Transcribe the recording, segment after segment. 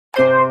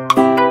Hi!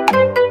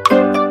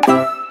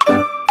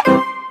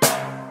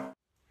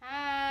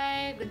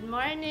 Good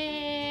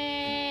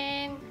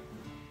morning!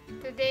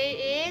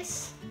 Today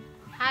is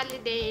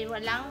holiday.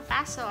 Walang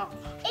pasok.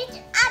 It's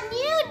a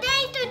new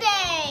day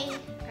today!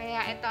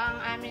 Kaya ito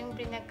ang aming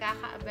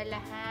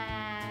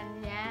pinagkakaabalahan.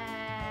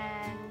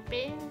 Yan.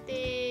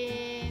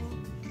 Painting.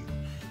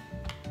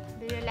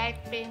 Do you like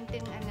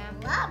painting, anak?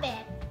 Love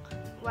it.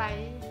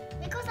 Why?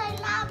 Because I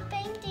love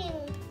painting.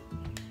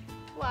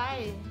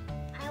 Why?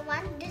 I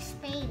want this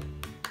paint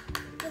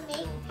to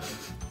make.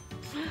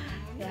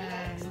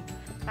 Yan.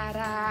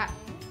 Para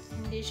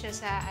hindi siya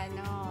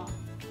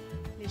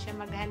hindi siya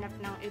maghanap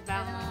ng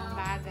ibang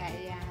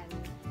bagay. Yan.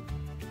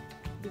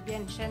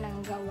 Bigyan siya ng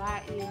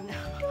gawain.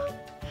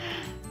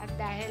 At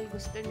dahil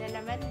gusto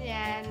niya naman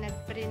yan,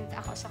 nag-print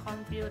ako sa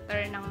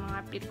computer ng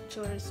mga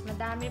pictures.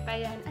 Madami pa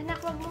yan. Anak,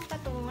 wag mong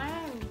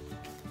patungan.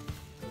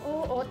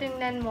 Oo,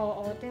 tingnan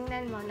mo.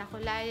 Tingnan mo.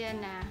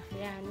 Nakulayan na.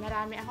 Yan.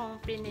 Marami akong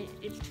print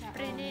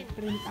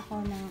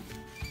ako ng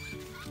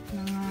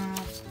mga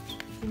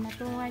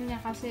pinatungan niya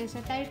kasi sa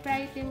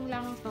typewriting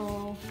lang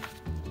to.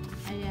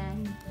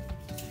 Ayan.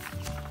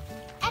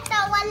 Ito,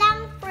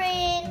 walang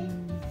print.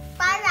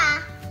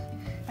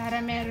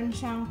 Para meron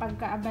siyang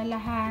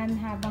pagkaabalahan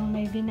habang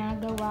may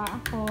ginagawa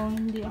ako.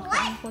 Hindi ako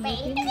ang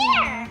kulitin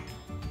niya.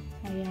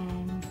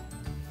 Ayan.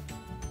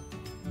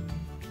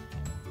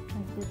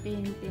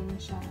 Nagpipainting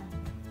siya.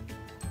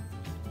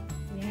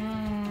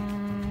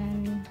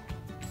 Ayan.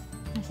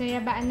 Masaya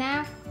ba,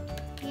 anak?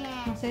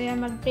 Yes. Masaya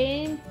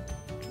mag-paint?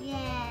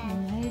 Yes.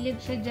 Mahilig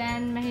siya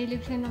dyan.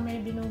 Mahilig siya na may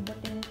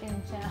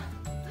binubutin-tin siya.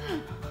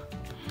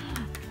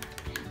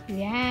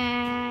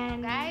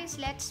 Yan.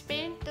 Guys, let's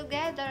paint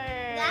together.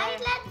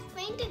 Guys, let's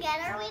paint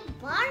together with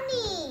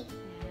Barney.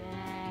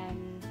 Yan.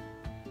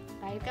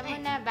 Bye ka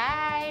muna.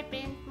 Bye.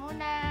 Paint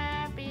muna.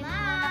 Paint Bye.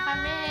 muna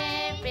kami.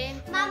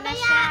 Paint muna Mamaya,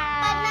 siya.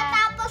 pag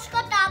natapos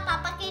ko to,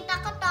 papakita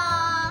ko to.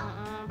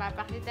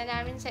 Papakita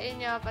namin sa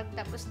inyo pag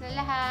tapos na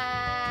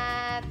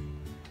lahat.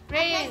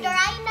 Rayne.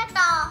 Nag-dry na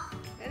to.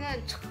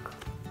 Ganun.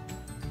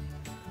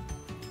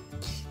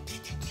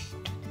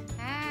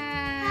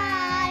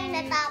 Hi,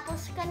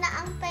 natapos ko na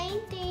ang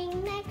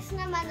painting. Next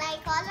naman ay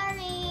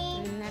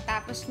coloring.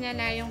 Natapos niya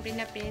na yung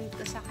pinapaint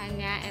ko sa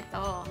kanya.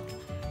 Ito,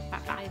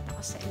 papakita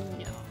ko sa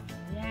inyo.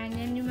 Yan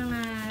yung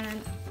mga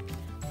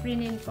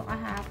print ko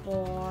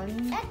kahapon.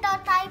 Ito,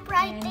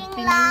 typewriting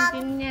Ayan, lang.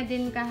 pinunting niya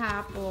din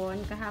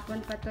kahapon. Kahapon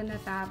pa to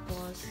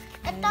natapos.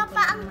 Ito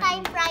pa ang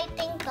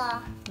typewriting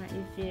ko.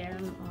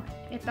 Ma-film.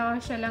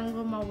 Ito, siya lang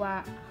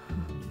gumawa.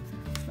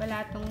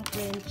 Wala tong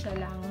print, siya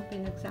lang.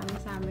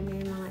 Pinagsama-sama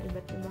niya yung mga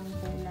iba't ibang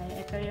kulay.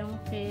 Ito yung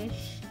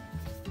fish.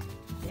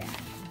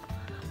 Yan.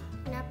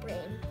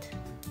 Na-print.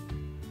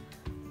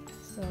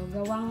 So,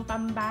 gawang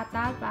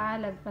pambata pa.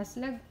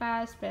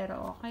 Lagpas-lagpas.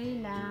 Pero okay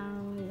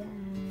lang.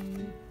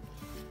 Yan.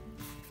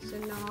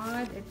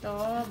 Sunod, ito,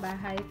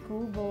 bahay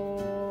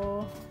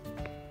kubo.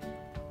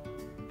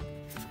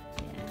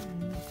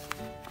 Yan.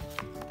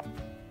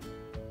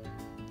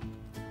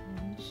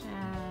 Yan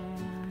siya.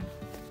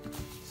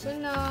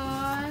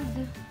 Sunod.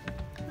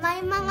 May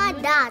mga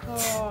dots.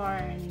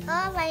 Unicorn.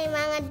 Oh, may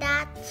mga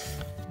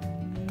dots.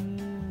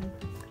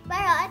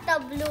 Pero ito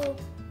blue.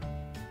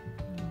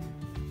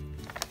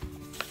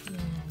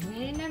 Yan.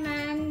 Ngayon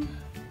naman,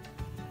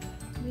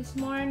 this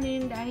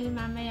morning, dahil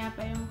mamaya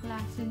pa yung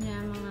klase niya,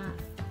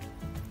 mga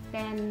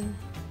 10:45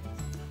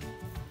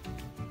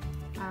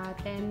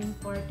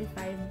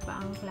 pa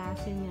ang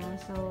klase niya.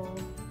 So,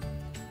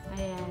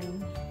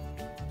 ayan.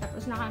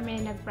 Tapos na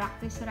kami,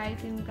 nag-practice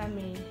writing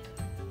kami.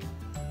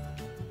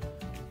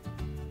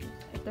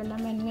 Ito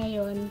naman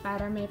ngayon,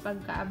 para may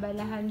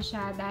pagkaabalahan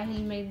siya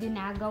dahil may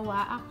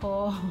ginagawa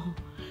ako.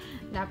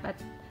 Dapat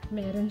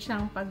meron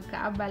siyang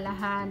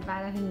pagkaabalahan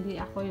para hindi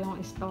ako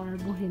yung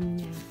istorbohin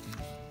niya.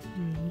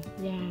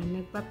 Yan,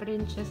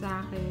 nagpa-print siya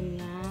sa akin.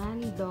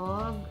 Yan,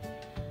 dog.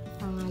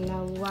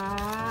 Pangalawa.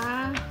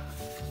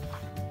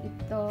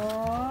 Ito,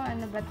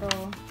 ano ba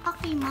to?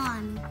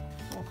 Pokemon.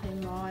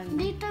 Pokemon.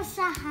 Dito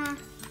sa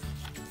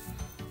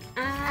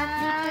At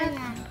dito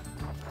na.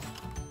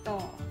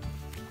 Ito.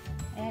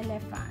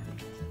 Elephant.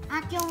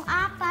 At yung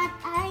apat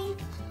ay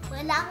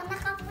walang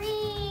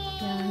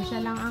naka-print. Yan,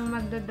 siya lang ang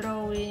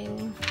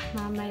magdodrawing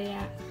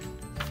mamaya.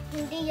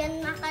 Hindi yan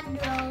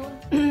naka-draw.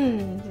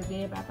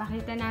 Sige,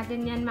 papakita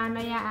natin yan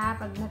mamaya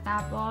pag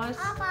natapos.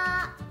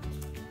 Apa.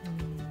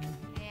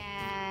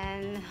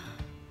 Ayan.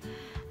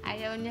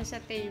 Ayaw niya sa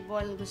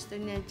table. Gusto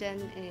niya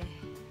dyan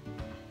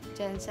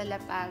dyan sa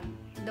lapag.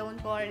 Don't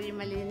worry,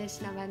 malinis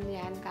naman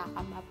yan.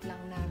 Kakamap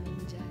lang namin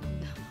dyan.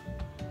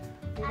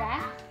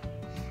 Diba?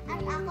 At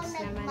ako Malinis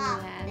naman nag-map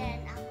yan. din.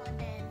 Ako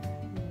din.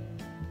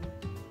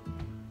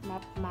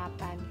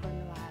 Map-mapan,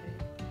 kunwari.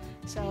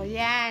 So,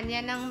 yan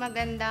ang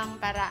magandang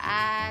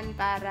paraan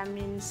para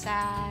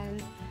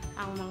minsan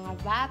ang mga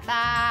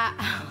bata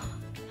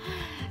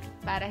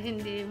para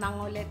hindi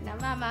mangulit na,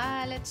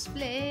 Mama, let's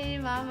play,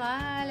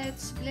 Mama,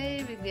 let's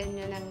play. Bigyan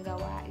nyo ng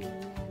gawain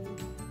yan.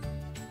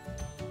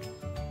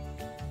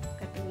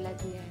 Katulad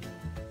yan.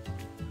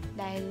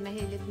 Dahil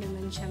mahilig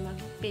naman siya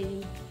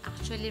mag-paint.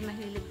 Actually,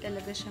 mahilig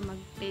talaga siya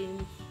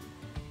mag-paint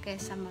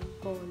kaysa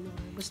mag-color.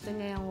 Gusto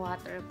niya yung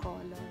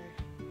watercolor.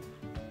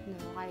 No,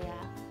 kaya,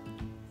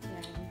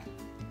 yan.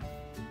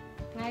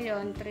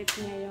 Ngayon, trip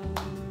niya yung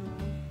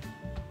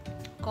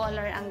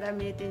color ang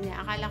gamitin niya.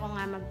 Akala ko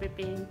nga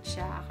magpe-paint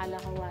siya. Akala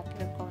ko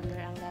watercolor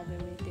ang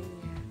gagamitin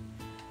niya.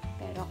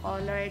 Pero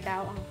color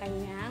daw ang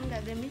kanyang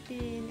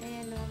gagamitin.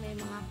 Ayan o, may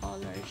mga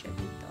color siya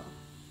dito.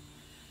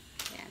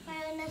 Ayan.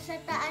 Pero nasa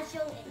taas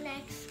yung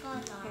next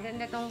color.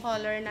 Maganda tong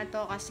color na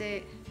to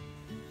kasi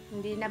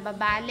hindi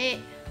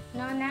nababali.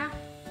 No, na?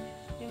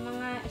 Yung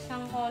mga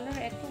isang color,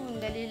 ito,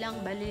 dali lang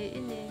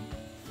baliin eh.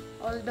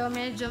 Although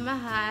medyo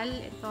mahal,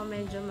 ito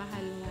medyo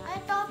mahal nga.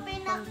 Ito,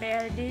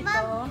 Compare dito.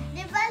 Ma'am,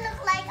 di ba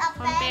look like a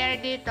pen? Compare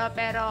dito,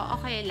 pero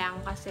okay lang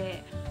kasi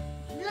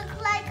Look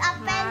like a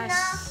pen na.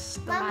 mas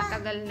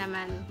tumatagal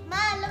naman. Ma,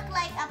 look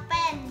like a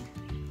pen.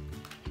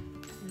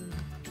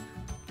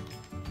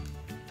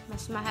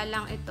 Mas mahal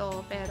lang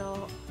ito,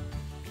 pero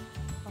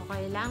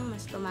okay lang.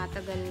 Mas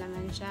tumatagal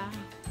naman siya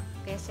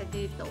kaysa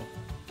dito.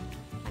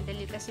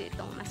 Madali kasi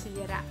itong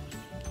masira.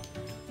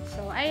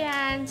 So,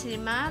 ayan, si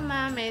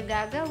Mama may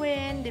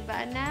gagawin, di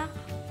ba anak?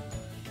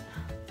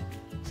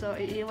 So,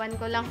 iiwan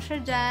ko lang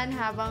siya dyan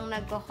habang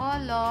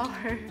nagko-color.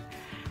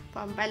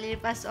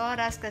 Pampalipas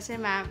oras kasi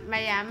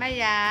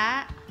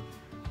maya-maya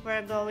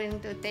we're going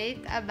to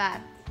take a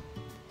bath.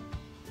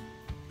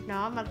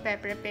 No,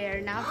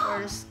 magpe-prepare na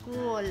for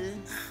school.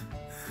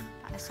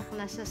 Pasok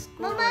na sa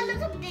school. Mama,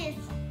 look at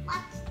this.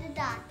 What's the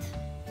dot?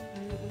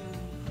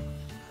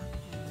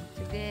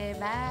 Sige,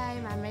 bye.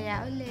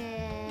 Mamaya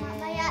ulit.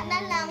 Mamaya na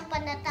lang,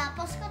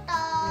 panatapos ko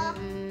to.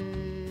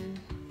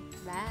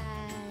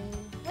 Bye.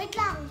 Wait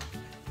lang.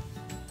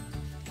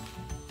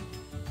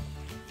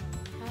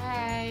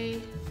 Hi.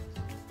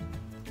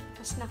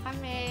 Tapos na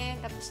kami.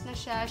 Tapos na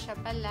siya. Siya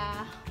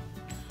pala.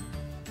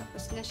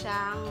 Tapos na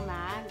siyang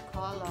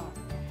mag-color.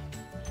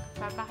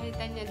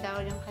 Papakita niya daw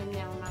yung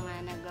kanyang mga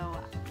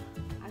nagawa.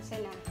 Asa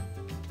na?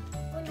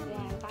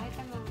 Ayan,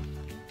 pakita mo.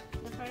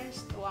 The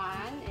first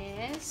one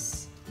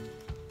is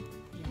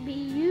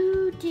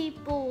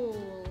Beautiful.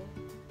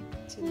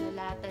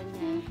 sinulatan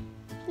niya.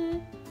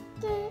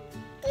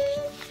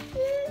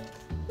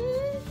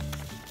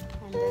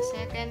 And the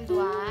second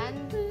one,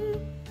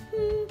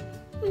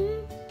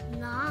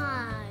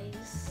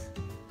 Nice.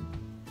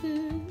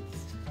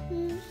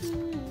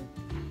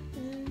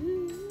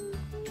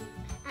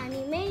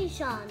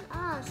 Animation.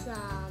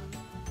 Awesome.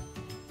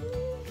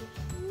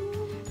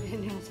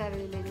 yun yung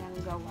sarili niyang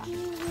gawa.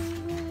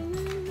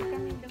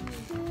 Kami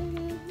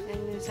dumi.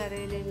 Yan yung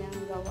sarili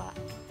niyang gawa.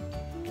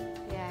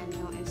 Yan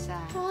yung isa.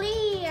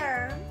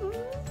 Clear.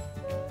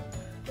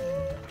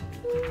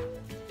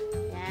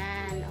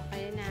 Yan,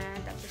 okay na.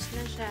 Tapos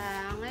na siya.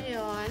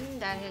 Ngayon,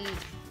 dahil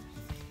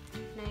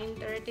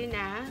 9:30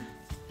 na,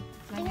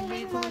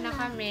 maliligo na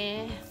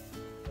kami.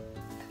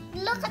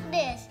 Look at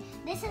this.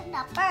 This is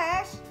the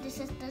first. This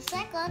is the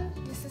second.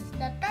 This is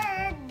the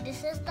third.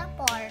 This is the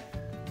fourth.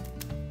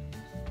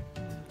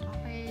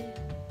 Okay.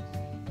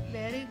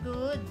 Very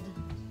good.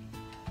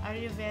 Are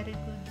you very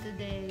good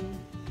today?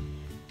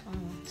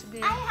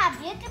 Sige. I have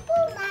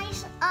beautiful,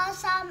 nice,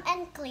 awesome,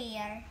 and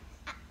clear.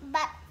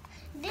 But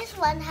this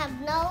one have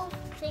no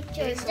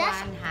picture. This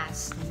Just one has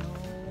no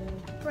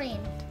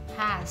print.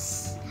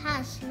 has.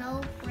 Has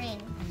no print.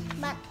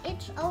 But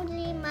it's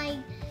only my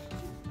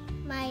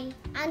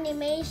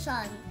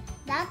animation.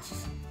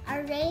 That's a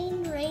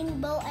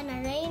rainbow, and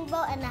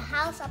a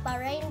house of a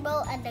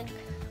rainbow, and a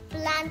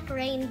plant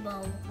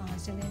rainbow. Oh,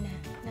 sige na.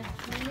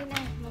 Huli na.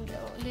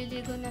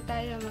 Liligo na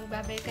tayo.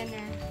 Magbabay ka na.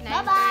 9:30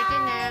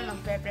 Bye-bye! na.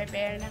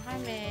 Magpe-prepare na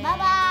kami.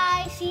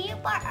 Bye-bye! See you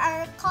for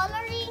our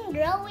coloring,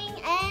 drawing,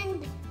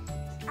 and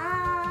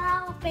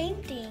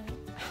painting.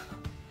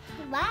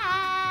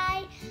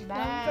 Bye!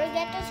 Don't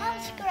forget to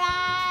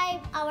subscribe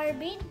our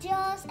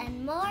videos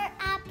and more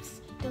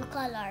apps to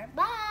color.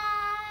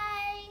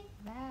 Bye!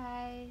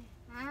 Bye!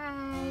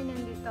 Hi!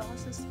 Nandito ako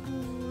sa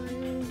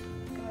school.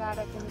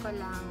 Kararating ko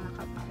lang.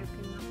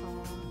 Nakaparking ako.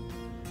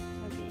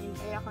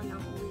 Naghihintay ako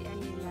ng uwian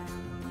nila.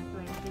 Mga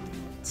 20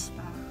 minutes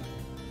pa.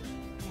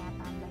 Kaya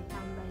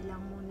tambay-tambay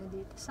lang muna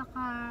dito sa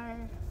car.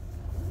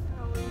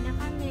 Uwi na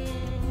kami.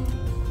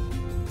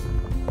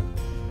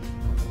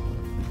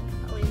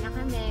 Uwi na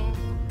kami.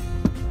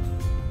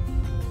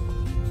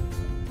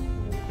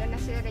 Nandito na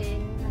si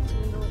Rayne.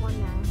 Nasundo ko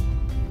na.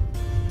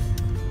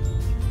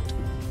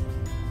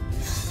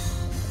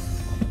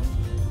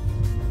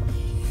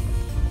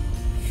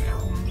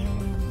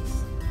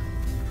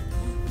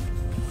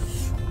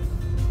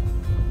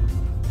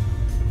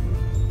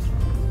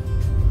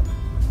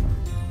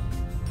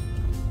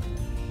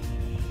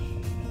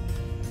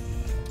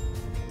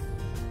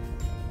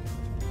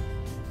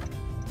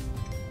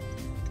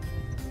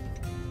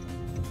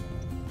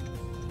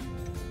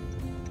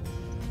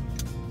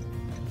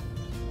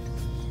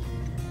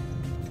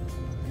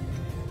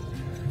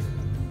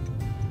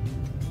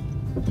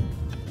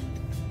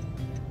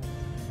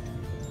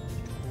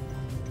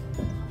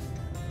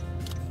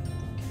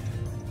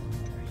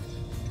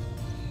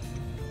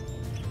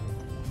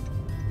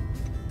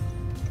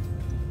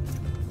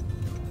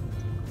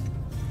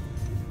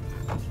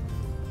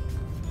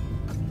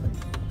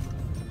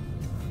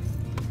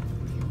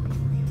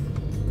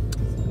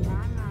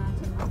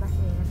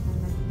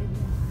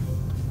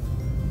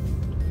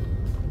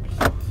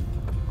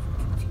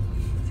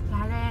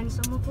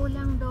 Sumupo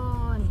lang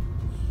doon.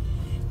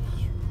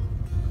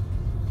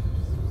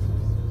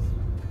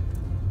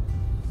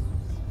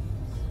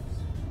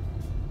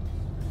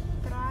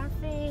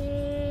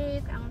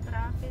 Traffic. Ang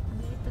traffic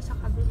dito sa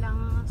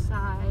kabilang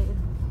side.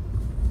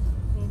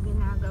 May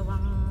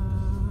ginagawang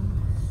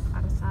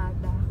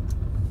karsada.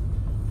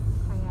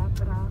 Kaya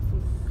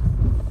traffic.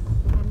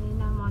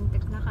 Kanina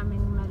montik na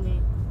kaming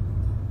mali.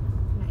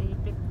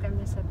 Naipit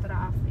kami sa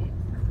traffic.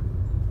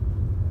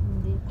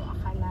 Hindi ko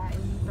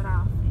akalain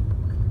traffic.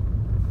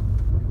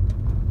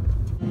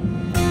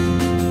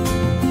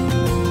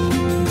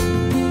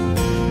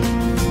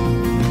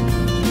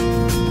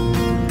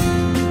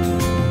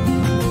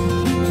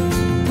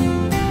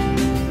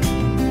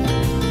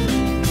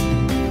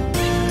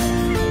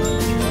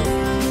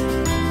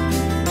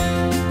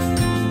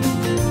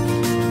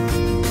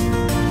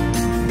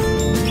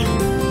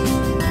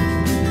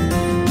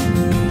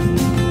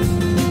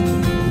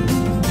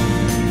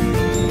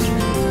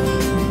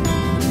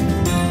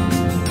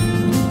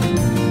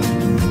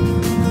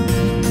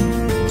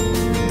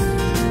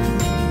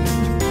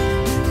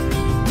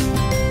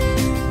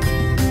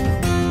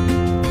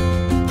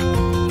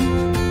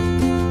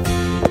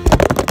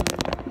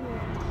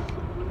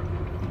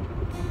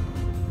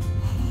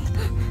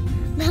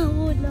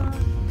 Nahulog.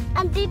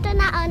 Andito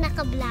na ako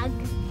naka-vlog.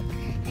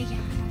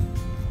 Ayan.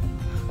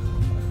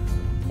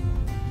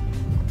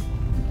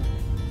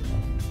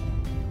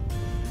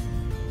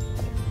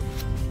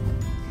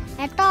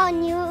 Ito,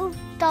 new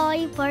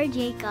toy for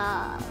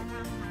Jacob.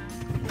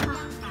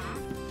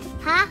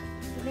 Ha?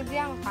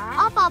 Bibiyang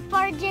ka? Opo,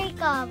 for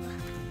Jacob.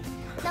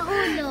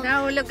 Nahulog.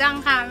 Nahulog ang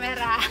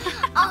camera.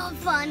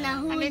 Opo,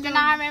 nahulog. Andito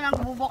na kami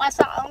magbubukas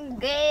ang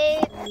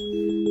gate.